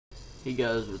Hey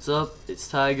guys, what's up? It's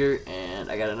Tiger,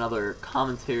 and I got another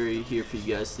commentary here for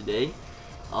you guys today.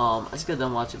 I just got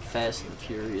done watching Fast and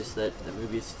Furious. That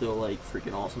movie is still like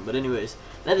freaking awesome. But anyways,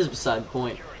 that is beside the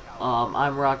point.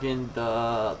 I'm rocking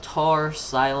the Tar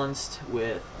Silenced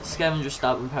with Scavenger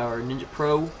Stopping Power Ninja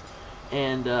Pro,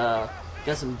 and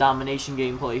got some Domination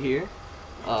gameplay here,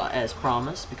 as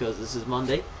promised, because this is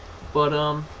Monday.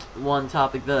 But one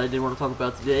topic that I did want to talk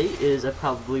about today is I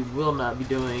probably will not be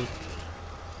doing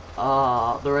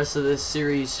the rest of this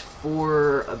series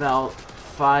for about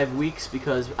 5 weeks,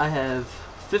 because I have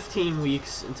 15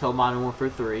 weeks until Modern Warfare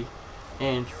 3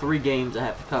 and 3 games I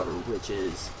have to cover, which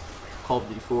is Call of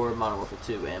Duty 4, Modern Warfare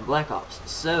 2, and Black Ops.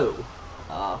 So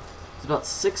there's about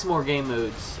 6 more game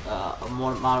modes of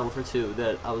Modern Warfare 2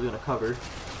 that I was going to cover,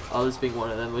 this being one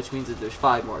of them, which means that there's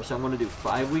 5 more. So I'm going to do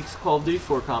 5 weeks Call of Duty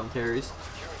 4 commentaries,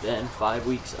 then 5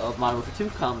 weeks of Modern Warfare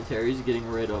 2 commentaries,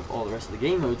 getting rid of all the rest of the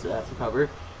game modes that I have to cover,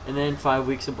 and then 5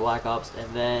 weeks of Black Ops,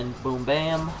 and then boom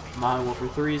bam, Modern Warfare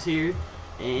 3 is here,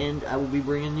 and I will be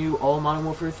bringing you all Modern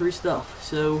Warfare 3 stuff.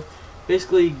 So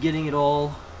basically getting it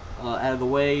all out of the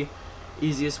way,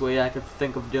 easiest way I could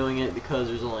think of doing it, because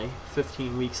there's only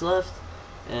 15 weeks left,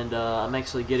 and I'm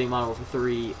actually getting Modern Warfare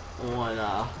 3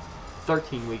 on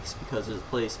 13 weeks, because there's a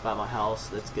place by my house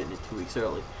that's getting it 2 weeks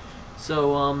early.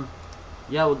 So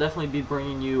yeah, we'll definitely be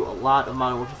bringing you a lot of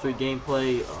Modern Warfare 3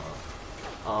 gameplay.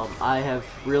 I have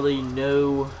really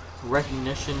no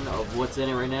recognition of what's in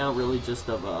it right now, really just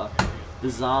of the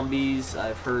zombies.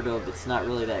 I've heard of it's not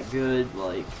really that good,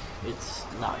 like it's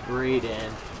not great,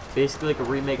 and basically like a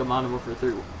remake of Modern Warfare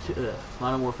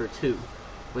 2,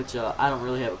 which I don't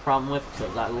really have a problem with,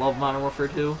 because I love Modern Warfare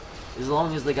 2. As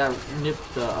long as they got rid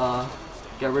of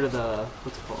the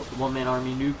what's it called, the one-man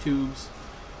army noob tubes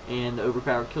and the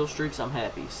overpowered kill streaks, I'm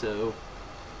happy. So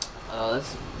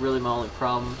that's really my only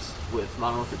problems with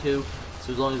Modern Warfare 2.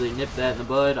 So as long as they nip that in the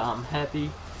bud, I'm happy.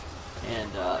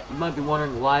 And you might be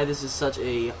wondering why this is such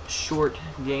a short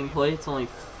gameplay. It's only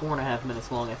 4.5 minutes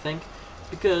long, I think,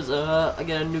 because I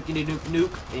got a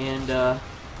nuke, and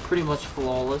pretty much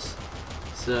flawless.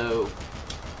 So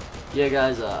yeah,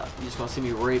 guys, you just want to see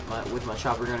me rape with my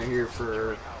chopper gunner here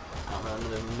for, I don't know,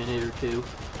 another minute or two.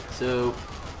 So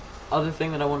other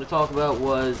thing that I wanted to talk about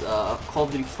was Call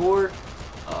of Duty 4.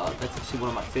 That's actually one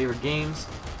of my favorite games.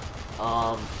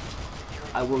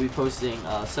 I will be posting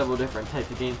several different types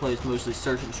of gameplays, mostly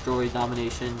Search and Destroy,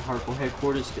 Domination, Hardcore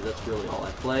Headquarters, because that's really all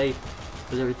I play,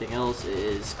 because everything else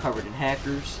is covered in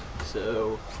hackers.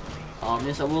 So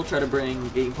yes, I will try to bring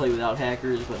gameplay without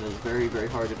hackers, but it's very, very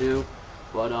hard to do.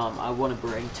 But I want to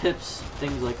bring tips,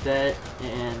 things like that,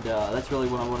 and that's really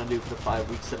what I want to do for the 5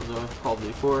 weeks that I'm doing for Call of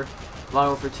Duty 4.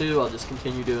 Modern Warfare 2, I'll just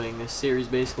continue doing this series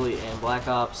basically, and Black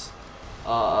Ops.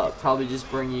 Probably just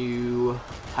bring you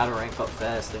how to rank up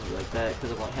fast, things like that, because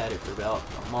I've only had it for about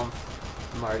a month.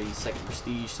 I'm already second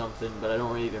prestige something, but I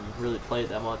don't even really play it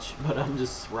that much, but I'm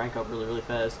just rank up really, really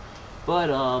fast. But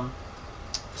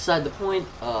beside the point,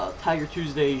 Tiger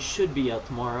Tuesday should be out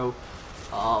tomorrow.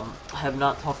 I have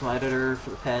not talked to my editor for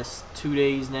the past 2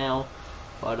 days now,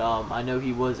 but I know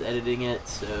he was editing it,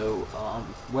 so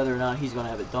whether or not he's going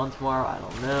to have it done tomorrow, I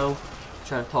don't know.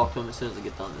 Try to talk to him as soon as I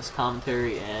get done this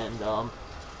commentary, and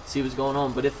see what's going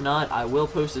on. But if not, I will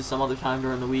post it some other time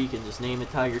during the week and just name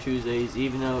it Tiger Tuesdays,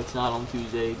 even though it's not on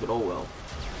Tuesday, but oh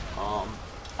well.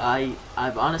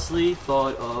 I've honestly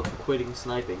thought of quitting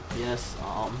sniping. Yes,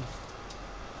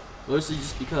 mostly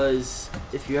just because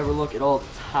if you ever look at all the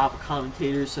top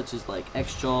commentators, such as like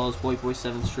X-Jaws, Boy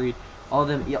 7th Street, all of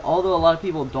them, yeah, although a lot of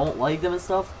people don't like them and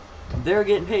stuff, they're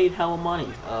getting paid hella money.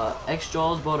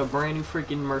 X-Jaws bought a brand new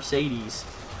freaking Mercedes,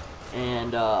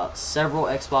 and several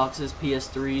Xboxes,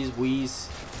 PS3s, Wii's,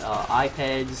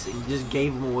 iPads, and just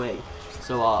gave them away.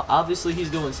 So obviously he's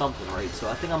doing something right. So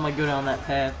I think I might go down that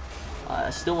path. I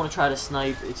still want to try to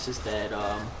snipe. It's just that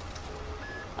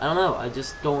I don't know. I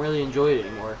just don't really enjoy it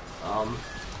anymore.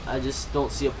 I just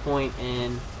don't see a point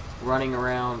in running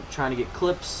around trying to get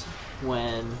clips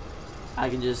when I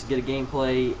can just get a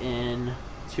gameplay in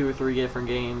 2 or 3 different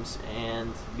games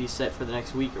and be set for the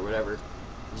next week or whatever.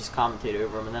 Just commentate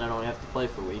over them, and then I don't have to play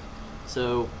for a week.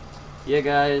 So yeah,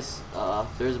 guys,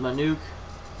 there's my nuke,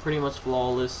 pretty much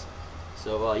flawless.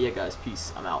 So yeah, guys,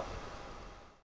 peace. I'm out.